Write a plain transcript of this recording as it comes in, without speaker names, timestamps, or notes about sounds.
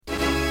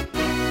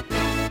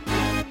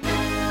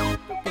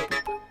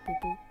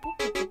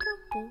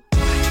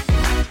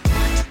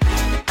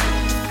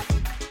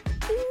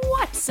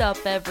up,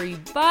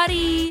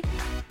 everybody?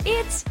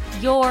 It's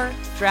your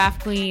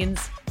Draft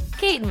Queens,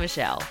 Kate and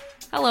Michelle.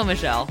 Hello,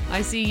 Michelle.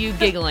 I see you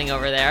giggling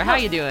over there. How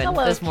you doing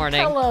this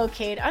morning? Hello,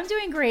 Kate. I'm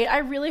doing great. I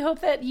really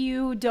hope that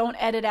you don't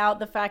edit out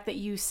the fact that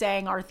you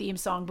sang our theme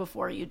song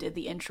before you did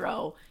the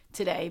intro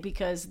today,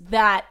 because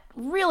that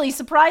really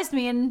surprised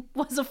me and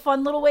was a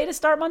fun little way to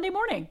start Monday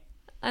morning.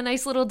 A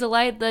nice little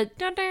delight. It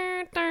took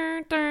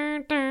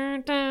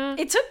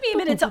me a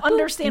minute to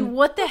understand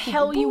what the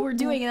hell you were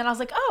doing, and then I was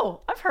like, oh,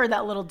 I've heard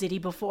that little ditty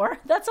before.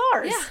 That's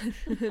ours.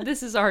 Yeah.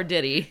 This is our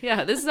ditty.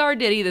 Yeah, this is our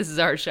ditty. This is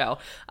our show.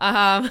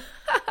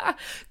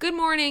 Good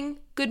morning.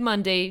 Good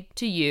Monday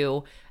to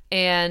you.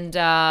 And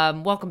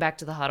welcome back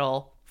to The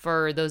Huddle.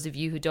 For those of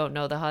you who don't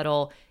know The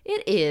Huddle,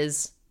 it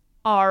is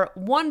our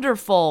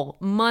wonderful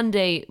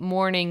Monday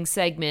morning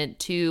segment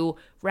to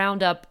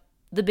round up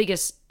the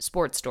biggest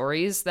sports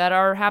stories that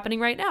are happening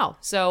right now.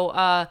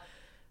 So,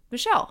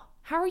 Michelle,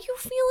 how are you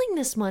feeling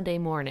this Monday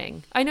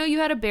morning? I know you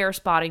had a bear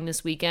spotting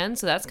this weekend,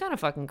 so that's kind of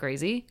fucking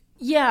crazy.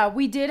 Yeah,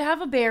 we did have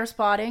a bear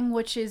spotting,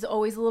 which is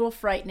always a little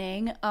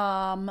frightening,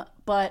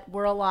 but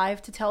we're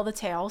alive to tell the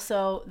tale,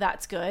 so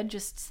that's good.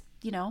 Just,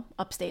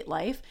 upstate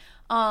life.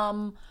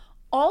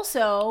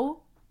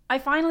 Also, I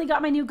finally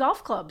got my new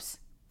golf clubs.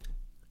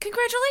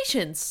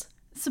 Congratulations.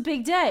 It's a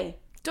big day.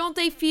 Don't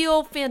they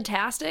feel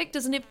fantastic?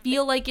 Doesn't it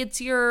feel like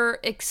it's your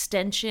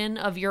extension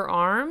of your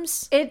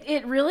arms?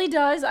 It really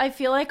does. I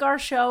feel like our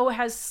show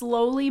has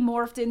slowly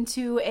morphed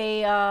into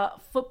a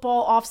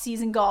football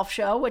off-season golf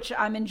show, which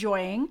I'm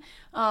enjoying.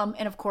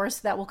 And of course,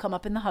 that will come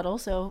up in the huddle,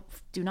 so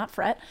do not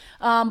fret.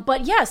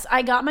 But yes,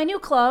 I got my new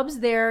clubs.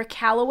 They're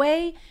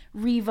Callaway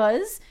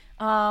Rivas.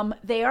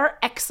 They are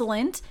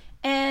excellent.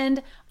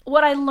 And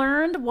what I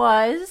learned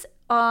was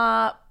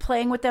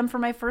playing with them for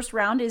my first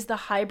round is the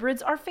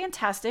hybrids are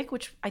fantastic,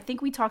 which I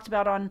think we talked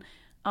about on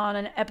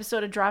an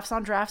episode of Drafts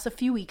on Drafts a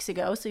few weeks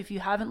ago. So if you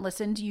haven't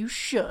listened, you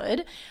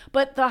should.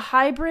 But the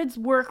hybrids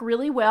work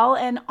really well.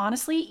 And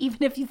honestly,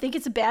 even if you think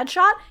it's a bad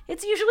shot,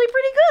 it's usually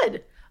pretty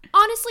good.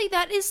 Honestly,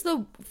 that is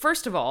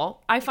first of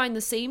all, I find the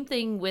same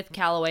thing with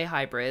Callaway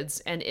hybrids,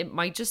 and it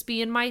might just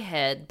be in my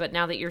head, but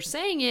now that you're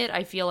saying it,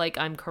 I feel like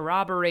I'm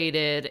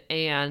corroborated,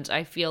 and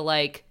I feel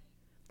like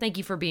thank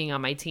you for being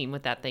on my team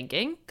with that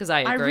thinking, because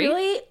I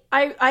agree.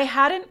 I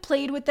hadn't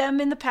played with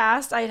them in the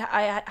past. I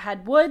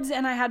had woods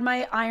and I had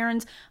my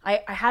irons.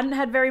 I hadn't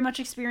had very much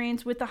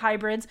experience with the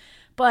hybrids,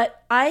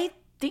 but I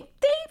think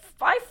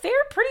I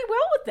fared pretty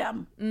well with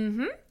them.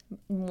 Mm-hmm.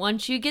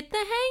 Once you get the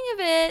hang of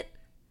it,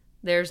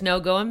 there's no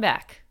going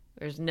back.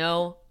 There's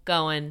no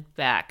going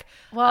back.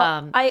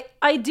 Well,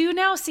 I do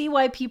now see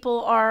why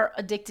people are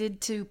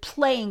addicted to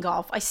playing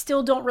golf. I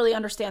still don't really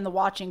understand the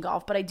watching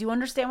golf, but I do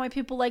understand why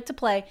people like to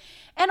play.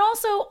 And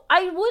also,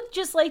 I would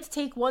just like to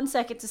take 1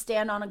 second to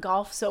stand on a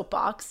golf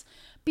soapbox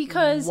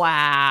because...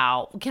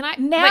 Wow. Can I...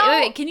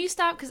 Now, wait, can you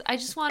stop? Because I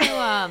just want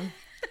to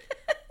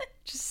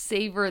just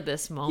savor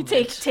this moment.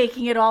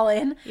 Taking it all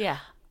in? Yeah.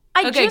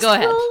 Okay, go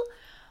ahead.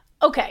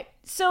 Okay,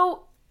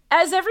 so...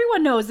 As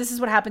everyone knows, this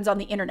is what happens on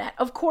the internet.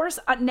 Of course,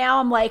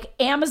 now I'm like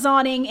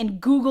Amazoning and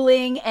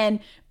Googling, and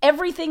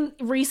everything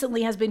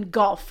recently has been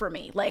golf for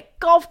me. Like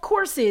golf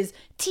courses,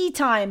 tee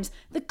times,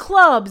 the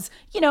clubs,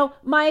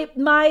 my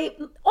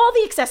all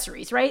the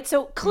accessories, right?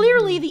 So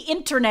clearly the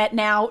internet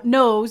now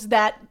knows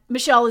that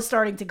Michelle is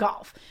starting to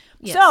golf.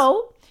 Yes.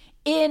 So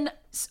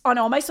on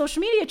all my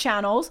social media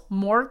channels,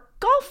 more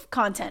golf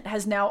content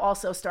has now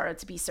also started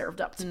to be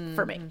served up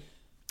for me.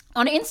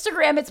 On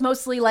Instagram, it's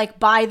mostly like,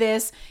 buy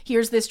this,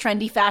 here's this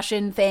trendy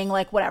fashion thing,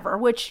 like whatever,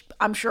 which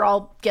I'm sure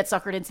I'll get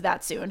suckered into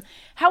that soon.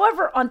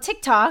 However, on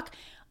TikTok,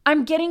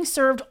 I'm getting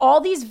served all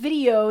these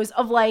videos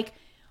of like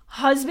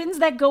husbands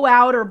that go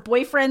out or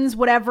boyfriends,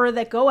 whatever,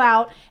 that go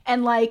out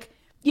and like,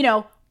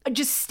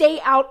 just stay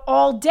out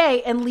all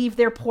day and leave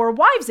their poor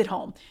wives at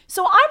home.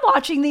 So I'm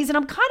watching these and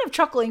I'm kind of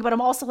chuckling, but I'm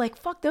also like,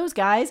 fuck those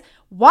guys.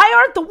 Why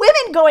aren't the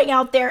women going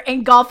out there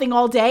and golfing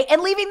all day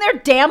and leaving their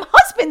damn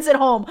husbands at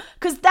home?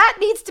 Because that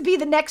needs to be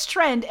the next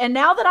trend. And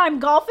now that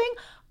I'm golfing,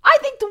 I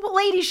think the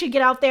ladies should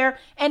get out there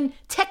and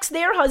text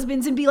their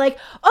husbands and be like,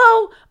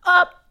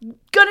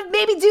 gonna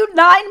maybe do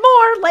 9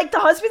 more like the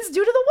husbands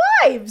do to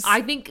the wives.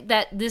 I think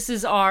that this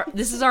is our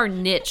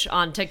niche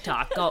on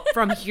TikTok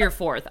from here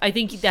forth. I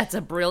think that's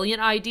a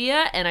brilliant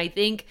idea, and I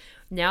think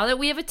now that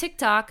we have a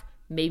TikTok,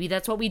 maybe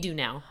that's what we do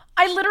now.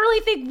 I literally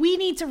think we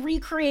need to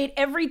recreate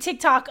every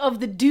TikTok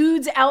of the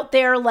dudes out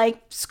there like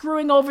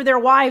screwing over their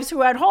wives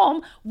who are at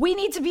home. We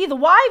need to be the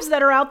wives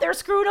that are out there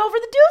screwing over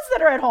the dudes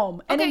that are at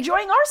home and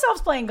enjoying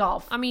ourselves playing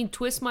golf. I mean,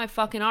 twist my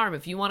fucking arm.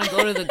 If you want to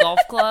go to the golf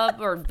club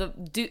or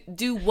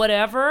do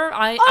whatever,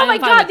 I'm fine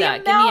with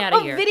that. Get me out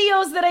of here.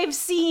 Videos that I've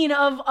seen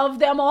of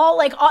them all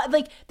like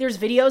there's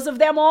videos of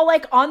them all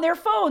like on their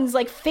phones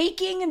like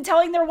faking and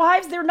telling their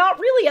wives they're not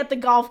really at the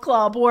golf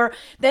club, or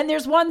then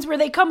there's ones where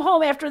they come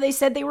home after they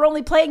said they were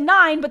only playing 9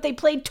 but they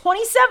played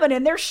 27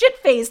 and they're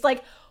shit-faced.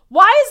 Like,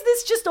 why is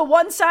this just a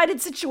one-sided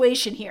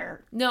situation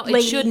here? No,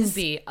 ladies? It shouldn't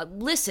be.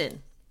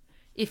 Listen,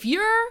 if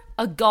you're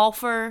a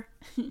golfer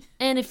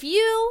and if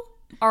you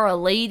are a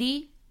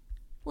lady,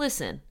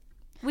 listen,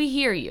 we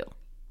hear you.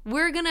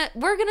 we're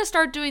gonna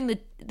start doing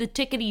the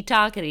tickety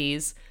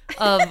tocketies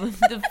of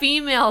the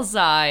female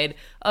side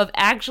of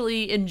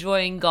actually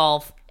enjoying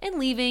golf and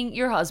leaving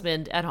your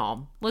husband at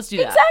home. Let's do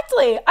that.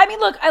 Exactly. I mean,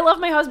 look, I love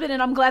my husband and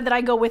I'm glad that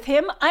I go with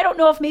him. I don't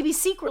know if maybe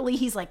secretly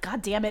he's like,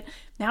 God damn it,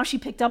 now she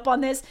picked up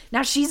on this.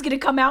 Now she's going to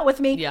come out with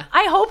me. Yeah.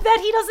 I hope that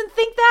he doesn't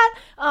think that.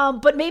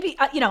 But maybe,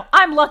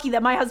 I'm lucky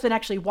that my husband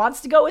actually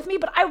wants to go with me,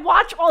 but I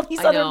watch all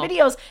these other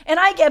videos and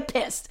I get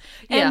pissed.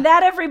 And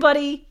that,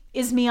 everybody,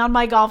 is me on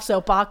my golf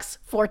soapbox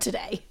for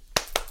today.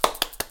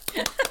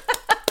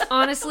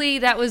 Honestly,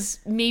 that was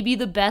maybe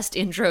the best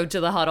intro to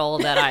the huddle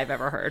that I've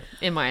ever heard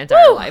in my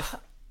entire life.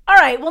 All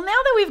right. Well, now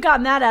that we've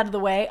gotten that out of the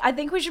way, I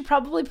think we should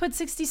probably put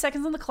 60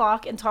 seconds on the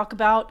clock and talk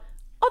about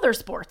other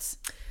sports.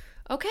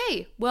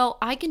 Okay. Well,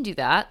 I can do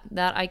that.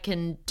 That I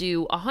can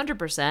do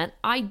 100%.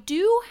 I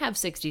do have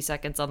 60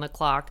 seconds on the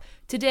clock.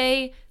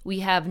 Today, we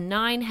have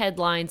 9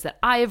 headlines that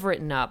I have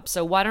written up.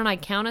 So why don't I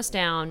count us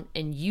down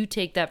and you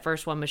take that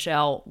first one,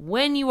 Michelle,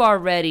 when you are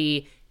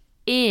ready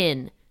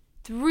in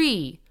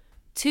 3,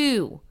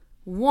 2,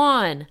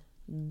 1,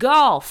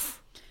 golf.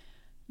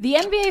 The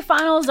NBA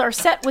Finals are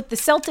set with the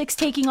Celtics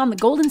taking on the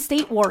Golden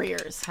State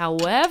Warriors.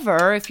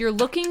 However, if you're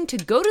looking to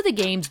go to the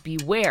games,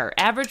 beware.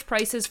 Average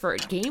prices for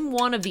Game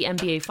 1 of the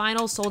NBA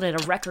Finals sold at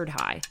a record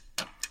high.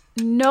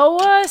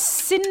 Noah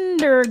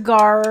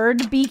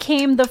Syndergaard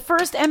became the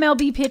first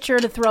MLB pitcher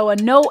to throw a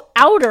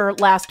no-outer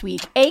last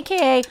week,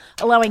 a.k.a.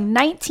 allowing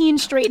 19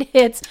 straight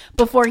hits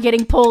before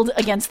getting pulled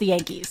against the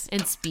Yankees.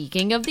 And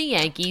speaking of the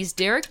Yankees,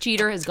 Derek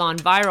Jeter has gone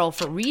viral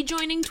for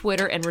rejoining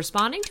Twitter and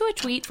responding to a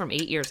tweet from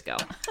 8 years ago.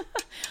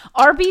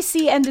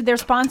 RBC ended their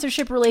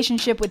sponsorship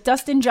relationship with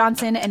Dustin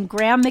Johnson and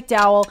Graham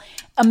McDowell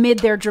amid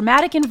their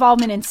dramatic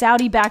involvement in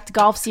Saudi-backed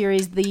golf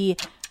series, the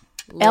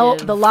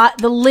Live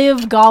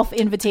Golf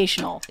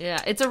Invitational.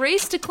 Yeah, it's a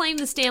race to claim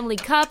the Stanley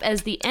Cup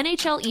as the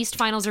NHL East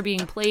Finals are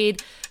being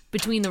played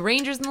between the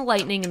Rangers and the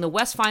Lightning and the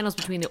West Finals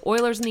between the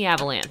Oilers and the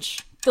Avalanche.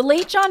 The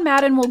late John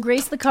Madden will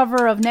grace the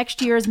cover of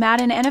next year's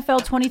Madden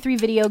NFL 23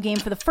 video game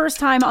for the first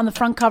time on the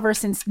front cover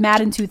since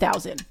Madden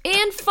 2000.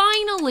 And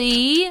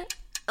finally,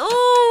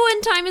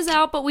 and time is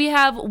out, but we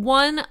have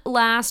one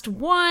last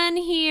one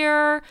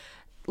here.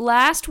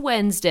 Last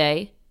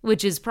Wednesday,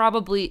 which is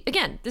probably,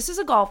 again, this is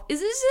a golf. Is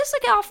this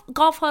a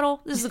golf huddle?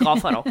 This is a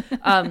golf huddle.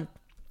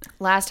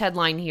 Last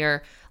headline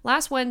here.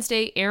 Last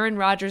Wednesday, Aaron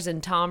Rodgers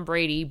and Tom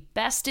Brady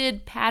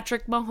bested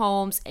Patrick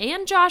Mahomes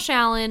and Josh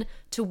Allen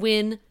to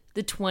win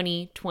the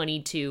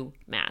 2022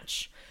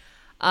 match.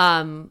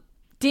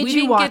 Did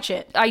you watch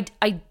it?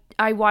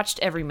 I watched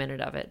every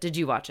minute of it. Did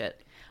you watch it?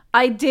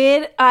 I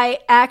did. I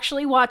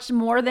actually watched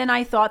more than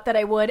I thought that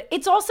I would.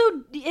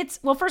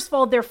 Well, first of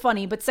all, they're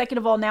funny, but second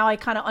of all, now I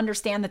kind of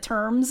understand the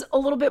terms a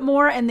little bit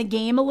more and the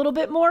game a little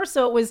bit more.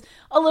 So it was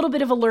a little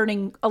bit of a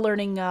learning,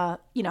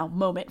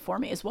 moment for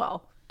me as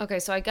well. Okay,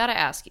 so I got to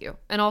ask you,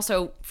 and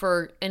also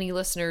for any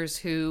listeners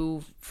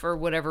who, for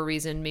whatever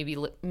reason, maybe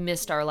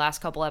missed our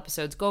last couple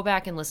episodes, go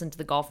back and listen to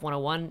the Golf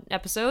 101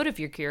 episode if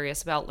you're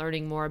curious about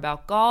learning more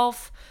about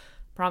golf.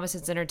 Promise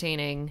it's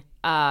entertaining.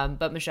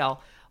 But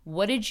Michelle,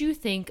 what did you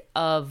think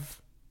of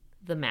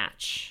the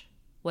match?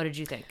 What did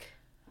you think?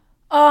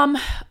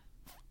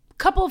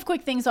 Couple of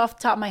quick things off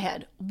the top of my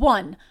head.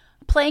 One,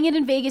 playing it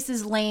in Vegas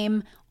is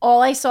lame.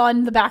 All I saw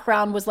in the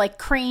background was like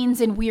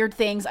cranes and weird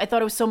things. I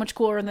thought it was so much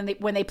cooler than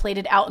when they played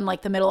it out in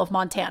like the middle of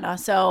Montana.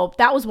 So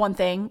that was one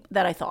thing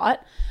that I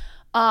thought.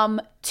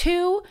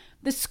 Two,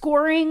 the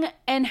scoring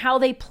and how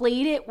they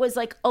played it was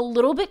like a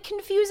little bit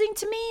confusing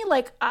to me.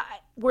 Like,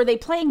 were they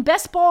playing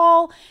best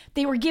ball?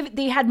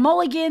 They had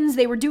mulligans.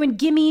 They were doing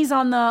gimmies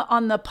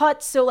on the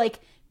putts. So like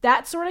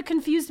that sort of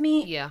confused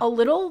me a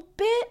little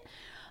bit.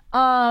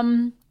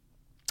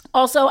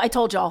 Also, I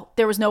told y'all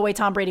there was no way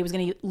Tom Brady was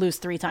going to lose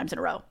 3 times in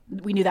a row.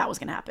 We knew that was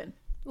going to happen.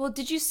 Well,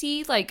 did you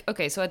see,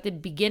 so at the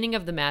beginning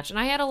of the match, and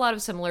I had a lot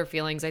of similar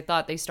feelings. I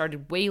thought they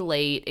started way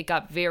late. It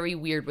got very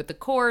weird with the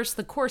course.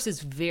 The course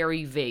is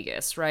very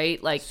Vegas,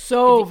 right? Like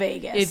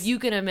Vegas. If you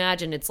can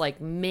imagine, it's like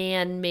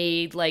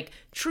man-made, like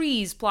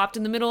trees plopped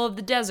in the middle of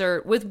the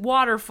desert with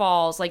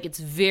waterfalls. Like it's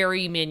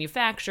very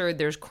manufactured.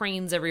 There's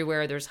cranes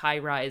everywhere. There's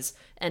high-rise.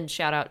 And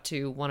shout out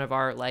to one of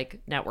our like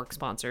network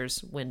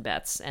sponsors, Win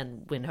Bets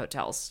and Win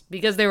Hotels,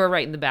 because they were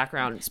right in the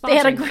background. They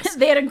had a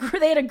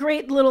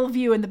great little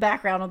view in the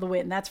background of the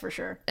Win. That's for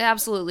sure.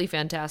 Absolutely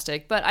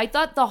fantastic. But I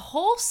thought the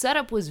whole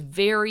setup was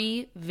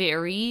very,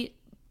 very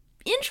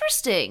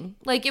interesting.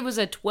 Like it was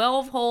a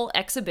 12-hole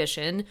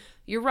exhibition.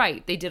 You're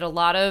right. There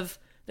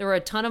were a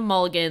ton of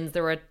mulligans.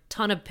 There were a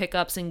ton of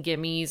pickups and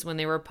gimmies when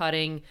they were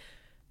putting.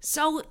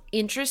 So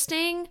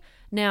interesting.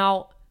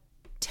 Now,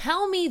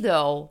 tell me,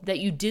 though, that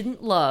you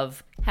didn't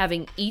love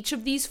having each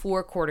of these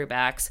 4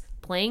 quarterbacks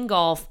playing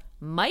golf,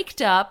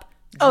 mic'd up,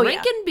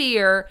 drinking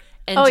beer,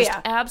 and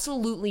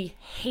absolutely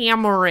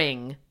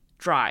hammering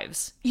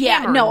drives.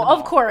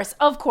 Of course.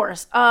 If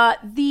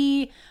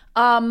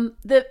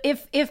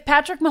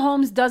Patrick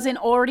Mahomes doesn't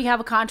already have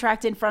a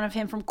contract in front of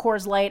him from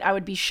Coors Light, I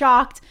would be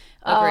shocked.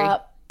 Agreed.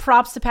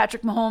 props to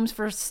Patrick Mahomes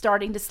for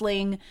starting to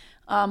sling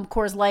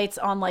Coors Lights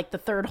on like the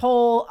third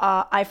hole.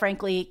 I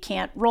frankly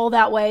can't roll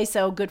that way,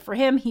 so good for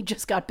him. He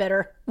just got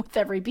better with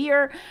every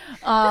beer.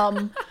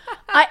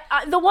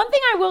 The one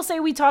thing I will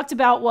say we talked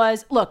about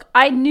was, look,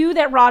 I knew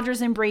that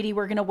Rodgers and Brady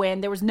were going to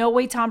win. There was no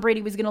way Tom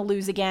Brady was going to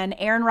lose again.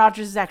 Aaron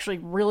Rodgers is actually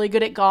really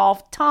good at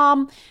golf.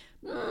 Tom,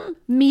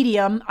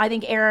 medium. I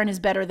think Aaron is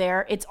better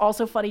there. It's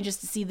also funny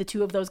just to see the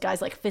two of those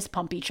guys like fist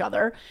pump each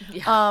other.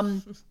 Yeah.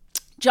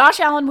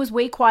 Josh Allen was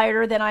way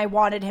quieter than I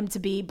wanted him to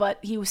be, but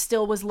he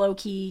still was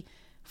low-key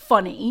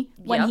funny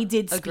when he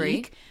did speak.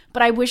 Agree.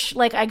 But I wish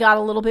like I got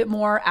a little bit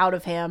more out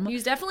of him. He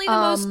was definitely the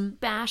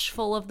most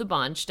bashful of the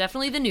bunch.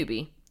 Definitely the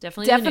newbie.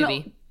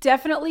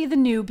 Definitely the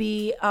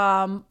newbie.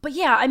 But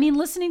yeah, I mean,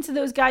 listening to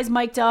those guys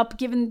mic'd up,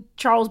 giving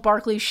Charles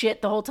Barkley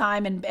shit the whole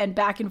time and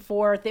back and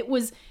forth, it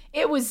was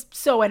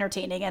so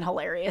entertaining and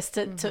hilarious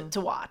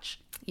to watch.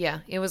 Yeah,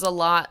 it was a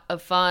lot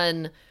of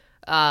fun.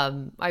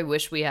 I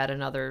wish we had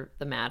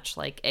the match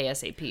like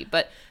ASAP,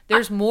 but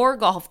there's more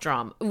golf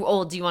drama.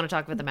 Oh, do you want to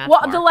talk about the match?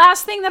 Well, more? The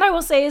last thing that I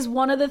will say is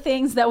one of the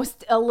things that was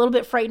a little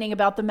bit frightening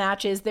about the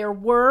match is there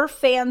were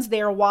fans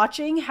there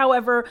watching.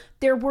 However,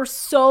 there were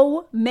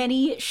so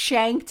many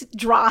shanked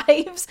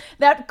drives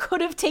that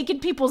could have taken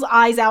people's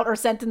eyes out or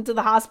sent them to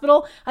the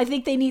hospital. I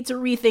think they need to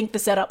rethink the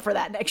setup for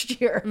that next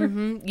year.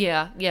 Mm-hmm.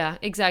 Yeah,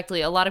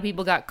 exactly. A lot of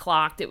people got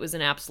clocked. It was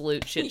an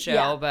absolute shit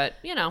show, but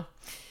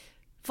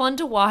fun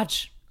to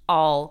watch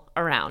all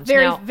around.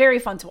 Very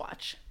fun to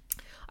watch.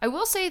 I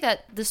will say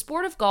that the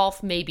sport of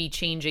golf may be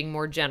changing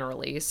more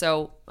generally.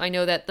 So I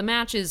know that the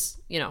match is,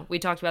 we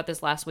talked about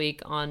this last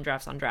week on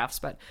Drafts,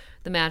 but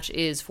the match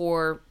is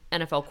for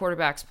NFL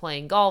quarterbacks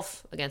playing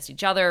golf against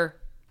each other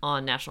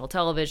on national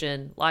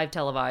television, live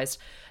televised.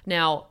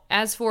 Now,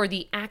 as for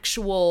the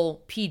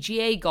actual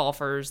PGA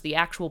golfers, the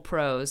actual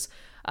pros,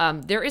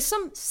 there is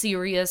some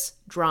serious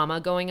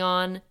drama going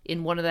on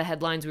in one of the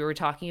headlines we were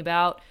talking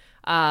about.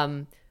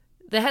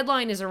 The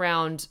headline is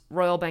around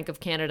Royal Bank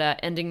of Canada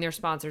ending their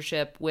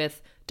sponsorship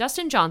with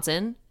Dustin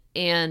Johnson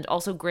and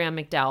also Graham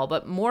McDowell.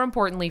 But more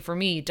importantly for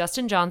me,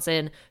 Dustin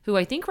Johnson, who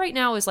I think right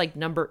now is like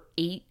number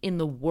 8 in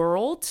the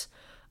world.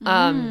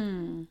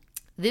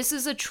 This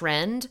is a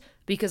trend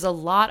because a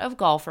lot of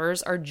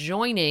golfers are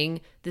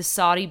joining this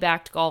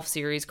Saudi-backed golf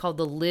series called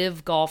the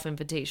Live Golf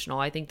Invitational.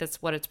 I think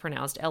that's what it's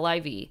pronounced,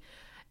 LIV.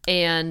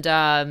 And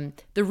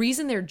the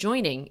reason they're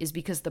joining is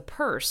because the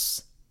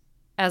purse,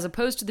 as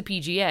opposed to the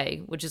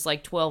PGA, which is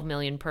like 12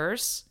 million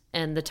purse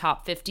and the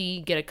top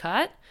 50 get a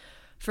cut,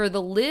 for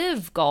the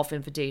Live Golf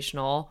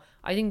Invitational,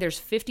 I think there's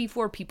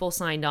 54 people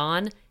signed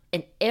on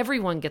and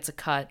everyone gets a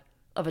cut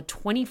of a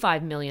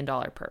 $25 million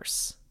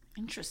purse.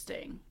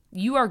 Interesting.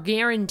 You are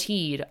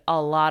guaranteed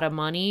a lot of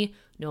money.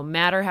 No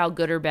matter how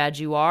good or bad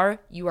you are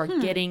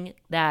getting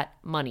that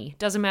money.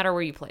 Doesn't matter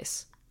where you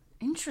place.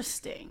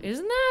 Interesting.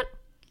 Isn't that?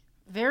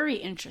 Very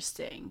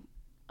interesting.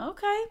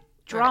 Okay.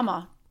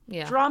 Drama.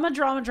 Yeah. Drama.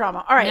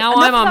 All right. Now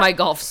I'm on my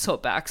golf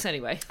soapbox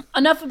anyway.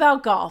 Enough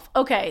about golf.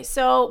 Okay.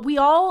 So we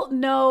all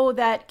know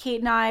that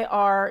Kate and I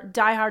are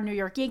diehard New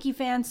York Yankee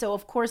fans. So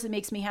of course it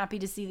makes me happy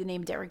to see the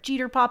name Derek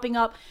Jeter popping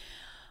up.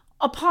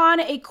 Upon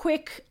a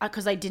quick,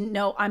 because I didn't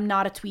know, I'm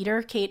not a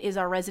tweeter. Kate is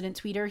our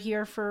resident tweeter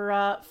here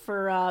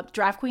for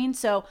Draft Queen.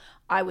 So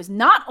I was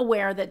not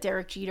aware that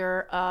Derek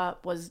Jeter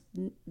was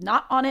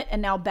not on it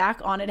and now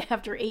back on it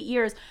after 8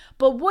 years.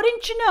 But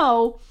wouldn't you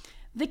know,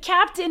 the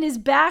captain is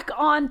back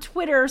on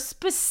Twitter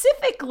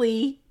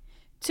specifically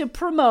to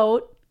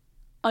promote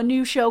a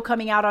new show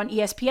coming out on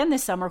ESPN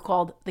this summer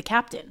called The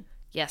Captain.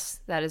 Yes,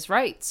 that is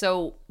right.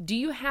 So do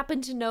you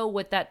happen to know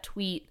what that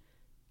tweet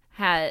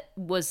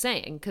was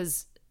saying?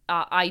 Because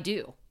I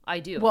do.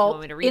 Well, if you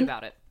want me to read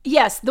about it.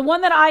 Yes, the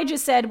one that I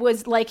just said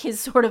was like his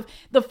sort of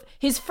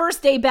his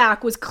first day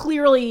back was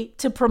clearly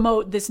to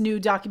promote this new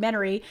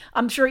documentary.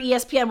 I'm sure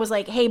ESPN was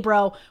like, "Hey,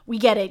 bro, we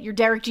get it. You're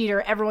Derek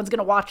Jeter. Everyone's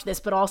gonna watch this,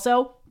 but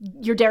also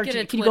you're Derek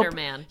Jeter. Can Twitter,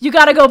 man. You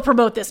gotta go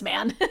promote this,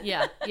 man."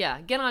 Yeah.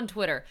 Get on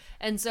Twitter.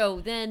 And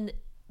so then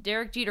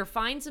Derek Jeter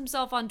finds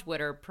himself on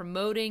Twitter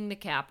promoting the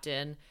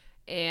captain,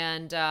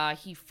 and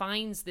he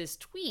finds this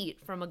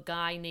tweet from a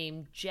guy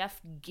named Jeff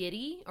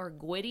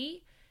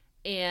Gwitty.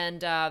 And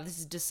this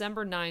is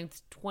December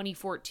 9th,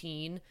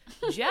 2014.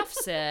 Jeff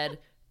said,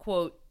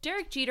 quote,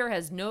 "Derek Jeter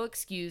has no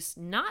excuse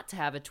not to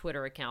have a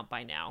Twitter account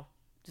by now."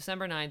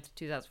 December 9th,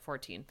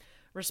 2014.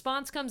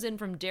 Response comes in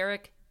from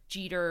Derek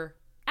Jeter,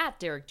 at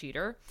Derek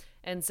Jeter,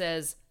 and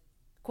says,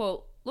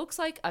 quote, "Looks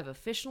like I've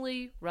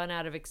officially run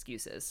out of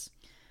excuses."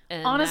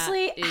 And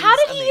honestly, how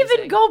did he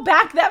even go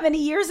back that many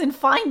years and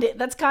find it?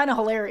 That's kind of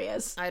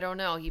hilarious. I don't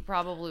know. He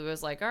probably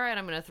was like, all right,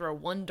 I'm going to throw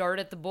one dart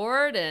at the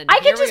board, and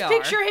I can just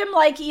picture him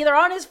like either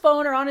on his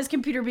phone or on his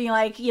computer being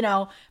like,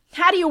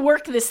 how do you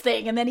work this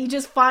thing? And then he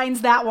just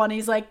finds that one.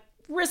 He's like,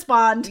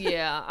 respond.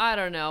 Yeah, I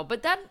don't know.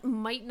 But that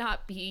might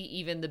not be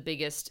even the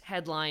biggest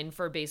headline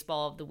for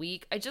Baseball of the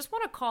Week. I just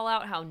want to call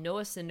out how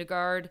Noah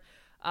Syndergaard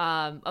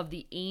of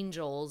the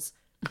Angels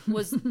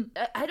was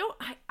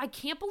I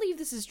can't believe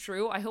this is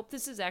true. I hope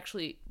this is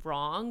actually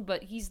wrong,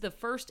 but he's the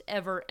first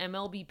ever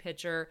MLB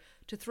pitcher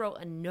to throw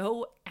a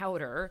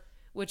no-outer,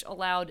 which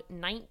allowed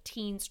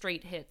 19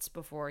 straight hits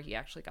before he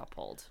actually got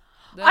pulled.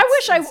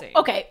 That's insane.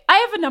 Okay, I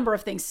have a number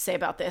of things to say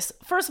about this.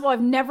 First of all,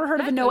 I've never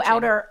heard of a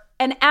no-outer,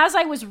 and as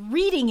I was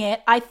reading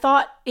it, I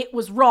thought it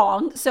was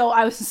wrong, so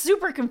I was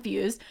super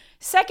confused.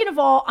 Second of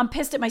all, I'm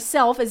pissed at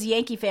myself as a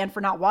Yankee fan for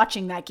not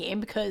watching that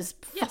game because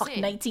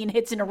 19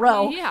 hits in a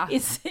row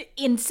is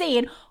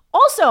insane.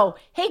 Also,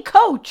 hey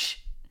coach,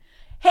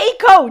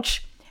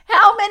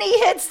 how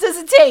many hits does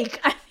it take?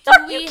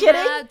 Are you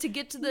kidding? To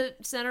get to the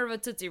center of a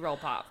Tootsie Roll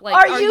Pop. Like,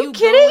 are you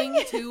kidding?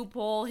 Going to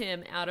pull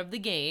him out of the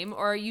game,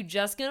 or are you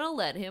just going to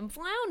let him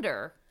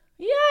flounder?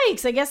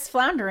 Yikes, I guess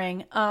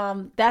floundering.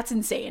 That's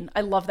insane. I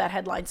love that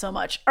headline so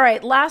much. All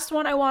right, last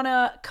one I want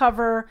to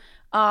cover.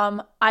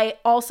 I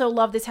also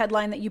love this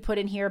headline that you put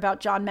in here about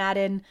John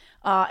Madden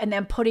and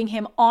then putting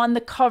him on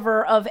the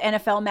cover of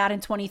NFL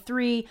Madden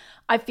 23.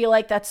 I feel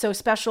like that's so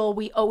special.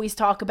 We always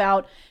talk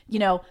about,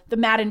 the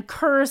Madden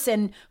curse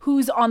and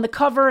who's on the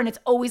cover, and it's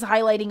always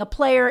highlighting a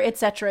player,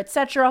 etc.,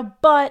 etc.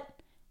 But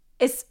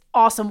it's an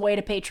awesome way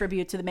to pay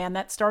tribute to the man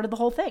that started the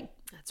whole thing.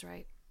 That's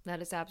right. That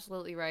is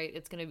absolutely right.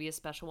 It's going to be a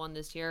special one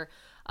this year.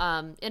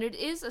 And it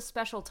is a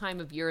special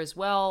time of year as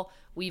well.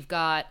 We've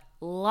got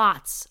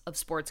lots of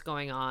sports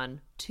going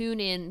on. Tune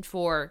in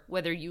for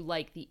whether you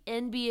like the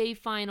NBA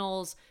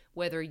Finals,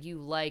 whether you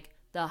like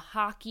the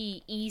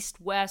hockey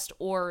East-West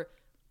or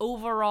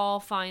overall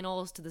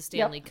finals to the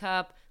Stanley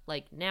Cup.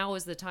 Like, now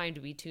is the time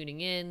to be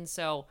tuning in.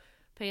 So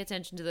pay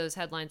attention to those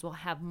headlines. We'll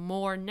have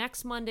more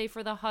next Monday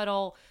for the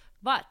huddle.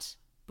 But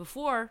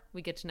before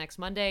we get to next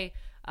Monday,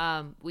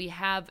 we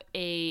have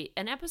an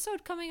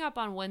episode coming up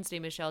on Wednesday,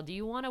 Michelle. Do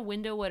you want to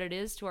window what it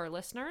is to our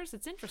listeners?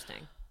 It's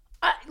interesting.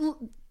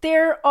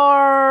 There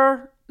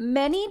are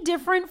many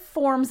different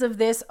forms of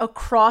this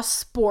across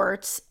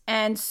sports,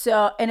 and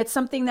it's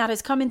something that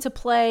has come into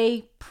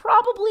play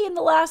probably in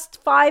the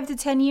last 5 to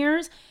 10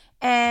 years,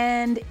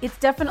 and it's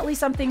definitely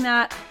something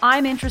that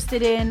I'm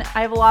interested in.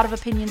 I have a lot of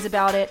opinions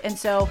about it, and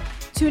so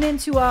tune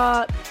into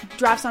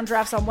Drafts on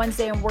Drafts on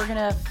Wednesday, and we're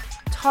gonna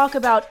talk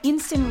about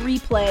instant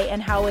replay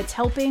and how it's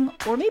helping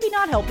or maybe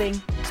not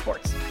helping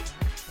sports.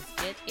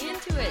 Let's get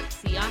into it.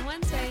 See you on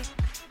Wednesday.